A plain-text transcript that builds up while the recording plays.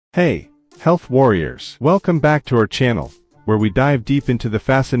Hey, health warriors! Welcome back to our channel, where we dive deep into the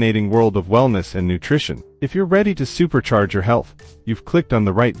fascinating world of wellness and nutrition. If you're ready to supercharge your health, you've clicked on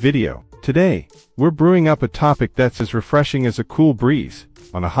the right video. Today, we're brewing up a topic that's as refreshing as a cool breeze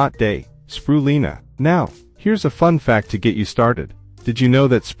on a hot day: spirulina. Now, here's a fun fact to get you started. Did you know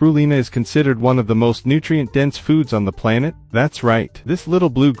that spirulina is considered one of the most nutrient-dense foods on the planet? That's right. This little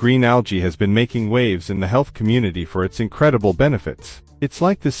blue-green algae has been making waves in the health community for its incredible benefits. It's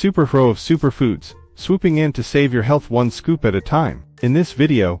like the superhero of superfoods, swooping in to save your health one scoop at a time. In this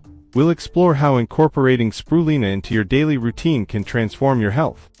video, we'll explore how incorporating spirulina into your daily routine can transform your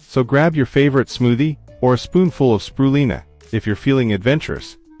health. So grab your favorite smoothie, or a spoonful of spirulina, if you're feeling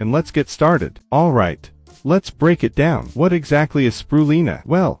adventurous, and let's get started. Alright, let's break it down. What exactly is spirulina?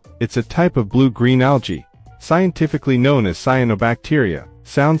 Well, it's a type of blue-green algae, scientifically known as cyanobacteria.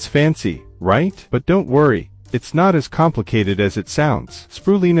 Sounds fancy, right? But don't worry. It's not as complicated as it sounds.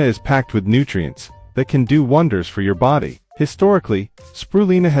 Spirulina is packed with nutrients that can do wonders for your body. Historically,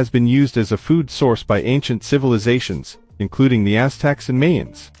 spirulina has been used as a food source by ancient civilizations, including the Aztecs and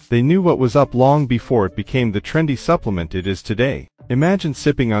Mayans. They knew what was up long before it became the trendy supplement it is today. Imagine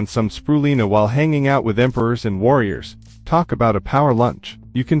sipping on some spirulina while hanging out with emperors and warriors. Talk about a power lunch.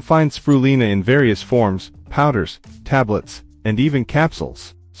 You can find spirulina in various forms: powders, tablets, and even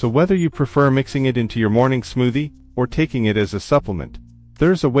capsules. So whether you prefer mixing it into your morning smoothie, or taking it as a supplement,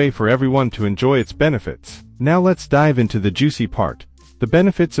 there's a way for everyone to enjoy its benefits. Now let's dive into the juicy part: the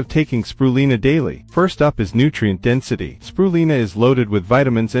benefits of taking spirulina daily. First up is nutrient density. Spirulina is loaded with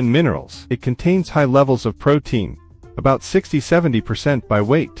vitamins and minerals. It contains high levels of protein, about 60–70% by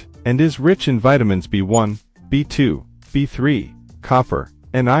weight, and is rich in vitamins B1, B2, B3, copper,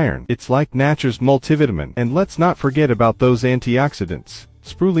 and iron. It's like nature's multivitamin. And let's not forget about those antioxidants.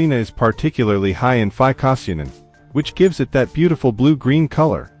 Spirulina is particularly high in phycocyanin, which gives it that beautiful blue-green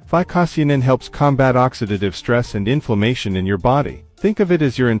color. Phycocyanin helps combat oxidative stress and inflammation in your body. Think of it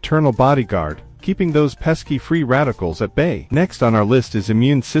as your internal bodyguard, keeping those pesky free radicals at bay. Next on our list is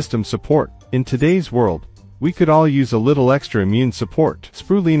immune system support. In today's world, we could all use a little extra immune support.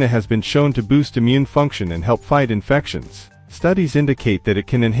 Spirulina has been shown to boost immune function and help fight infections. Studies indicate that it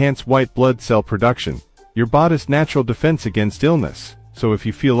can enhance white blood cell production, your body's natural defense against illness. So if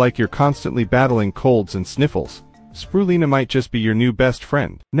you feel like you're constantly battling colds and sniffles, spirulina might just be your new best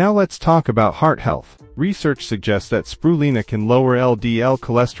friend. Now let's talk about heart health. Research suggests that spirulina can lower LDL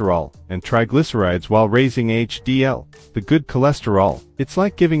cholesterol and triglycerides while raising HDL, the good cholesterol. It's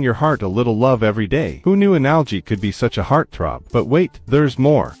like giving your heart a little love every day. Who knew an algae could be such a heartthrob? But wait, there's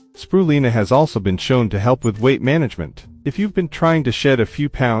more. Spirulina has also been shown to help with weight management. If you've been trying to shed a few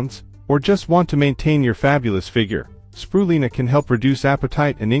pounds, or just want to maintain your fabulous figure, spirulina can help reduce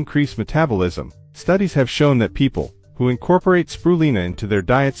appetite and increase metabolism. Studies have shown that people who incorporate spirulina into their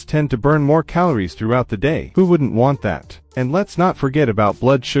diets tend to burn more calories throughout the day. Who wouldn't want that? And let's not forget about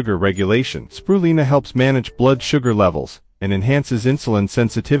blood sugar regulation. Spirulina helps manage blood sugar levels and enhances insulin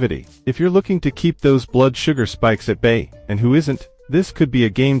sensitivity. If you're looking to keep those blood sugar spikes at bay, and who isn't, this could be a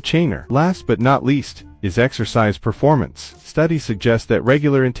game changer. Last but not least is exercise performance. Studies suggest that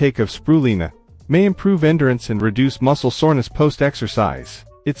regular intake of spirulina may improve endurance and reduce muscle soreness post-exercise.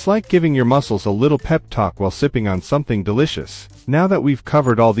 It's like giving your muscles a little pep talk while sipping on something delicious. Now that we've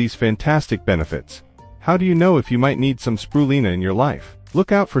covered all these fantastic benefits, how do you know if you might need some spirulina in your life?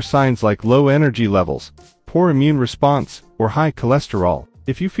 Look out for signs like low energy levels, poor immune response, or high cholesterol.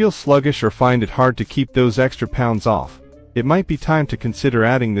 If you feel sluggish or find it hard to keep those extra pounds off, it might be time to consider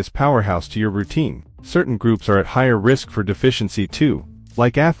adding this powerhouse to your routine. Certain groups are at higher risk for deficiency too,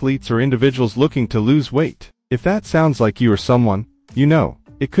 like athletes or individuals looking to lose weight. If that sounds like you or someone you know,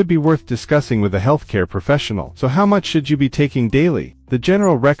 it could be worth discussing with a healthcare professional. So how much should you be taking daily? The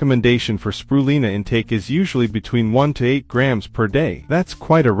general recommendation for spirulina intake is usually between 1 to 8 grams per day. That's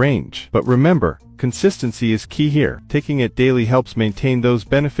quite a range. But remember, consistency is key here. Taking it daily helps maintain those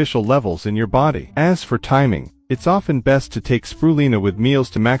beneficial levels in your body. As for timing, it's often best to take spirulina with meals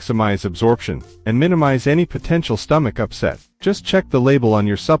to maximize absorption and minimize any potential stomach upset. Just check the label on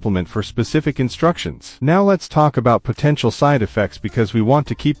your supplement for specific instructions. Now let's talk about potential side effects, because we want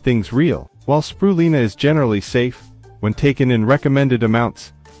to keep things real. While spirulina is generally safe when taken in recommended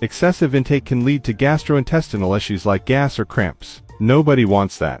amounts, excessive intake can lead to gastrointestinal issues like gas or cramps. Nobody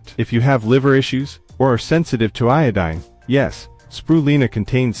wants that. If you have liver issues or are sensitive to iodine, yes, spirulina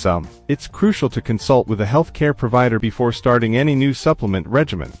contains some. It's crucial to consult with a healthcare provider before starting any new supplement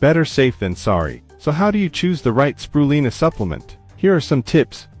regimen. Better safe than sorry. So how do you choose the right spirulina supplement? Here are some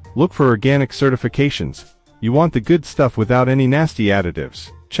tips. Look for organic certifications. You want the good stuff without any nasty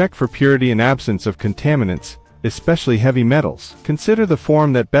additives. Check for purity and absence of contaminants, especially heavy metals. Consider the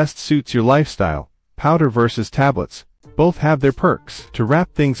form that best suits your lifestyle, powder versus tablets. Both have their perks. To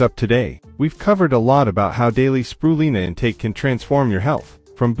wrap things up today, we've covered a lot about how daily spirulina intake can transform your health,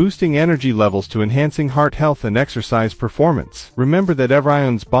 from boosting energy levels to enhancing heart health and exercise performance. Remember that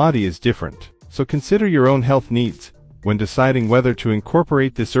everyone's body is different, so consider your own health needs when deciding whether to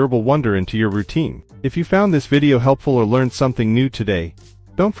incorporate this herbal wonder into your routine. If you found this video helpful or learned something new today,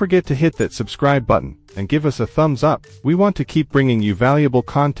 don't forget to hit that subscribe button and give us a thumbs up. We want to keep bringing you valuable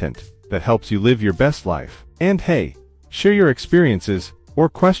content that helps you live your best life. And hey, share your experiences or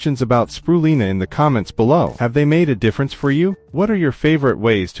questions about spirulina in the comments below. Have they made a difference for you? What are your favorite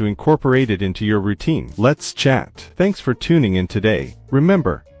ways to incorporate it into your routine? Let's chat. Thanks for tuning in today.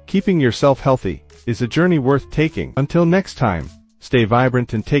 Remember, keeping yourself healthy is a journey worth taking. Until next time, stay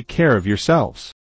vibrant and take care of yourselves.